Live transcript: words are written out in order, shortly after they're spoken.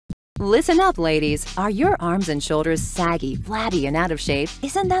Listen up, ladies. Are your arms and shoulders saggy, flabby, and out of shape?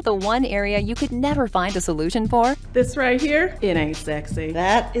 Isn't that the one area you could never find a solution for? This right here, it ain't sexy.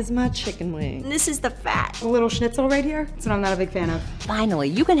 That is my chicken wing. This is the fat. A little schnitzel right here, that's what I'm not a big fan of. Finally,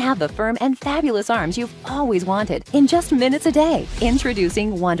 you can have the firm and fabulous arms you've always wanted in just minutes a day.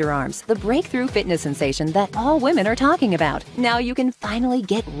 Introducing Wonder Arms, the breakthrough fitness sensation that all women are talking about. Now you can finally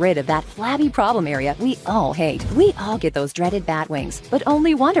get rid of that flabby problem area we all hate. We all get those dreaded bat wings, but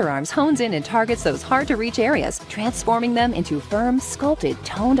only Wonder Arms hones in and targets those hard-to-reach areas, transforming them into firm, sculpted,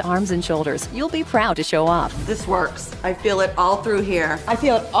 toned arms and shoulders you'll be proud to show off. This works. I feel it all through here. I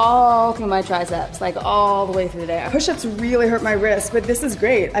feel it all through my triceps, like all the way through there. Push-ups really hurt my wrist, but this is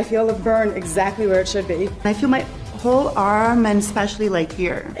great. I feel the burn exactly where it should be. I feel my whole arm and especially like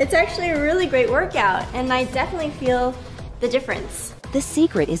here. It's actually a really great workout, and I definitely feel the difference. The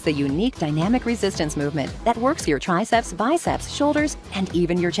secret is the unique dynamic resistance movement that works your triceps, biceps, shoulders, and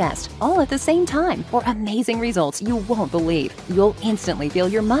even your chest, all at the same time for amazing results you won't believe. You'll instantly feel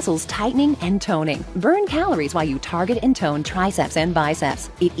your muscles tightening and toning. Burn calories while you target and tone triceps and biceps.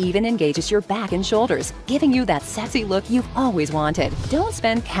 It even engages your back and shoulders, giving you that sexy look you've always wanted. Don't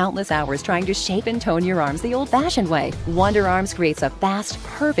spend countless hours trying to shape and tone your arms the old-fashioned way. Wonder Arms creates a fast,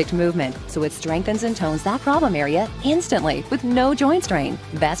 perfect movement, so it strengthens and tones that problem area instantly with no joint strain.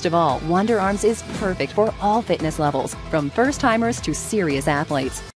 Best of all, Wonder Arms is perfect for all fitness levels, from first-timers to serious athletes.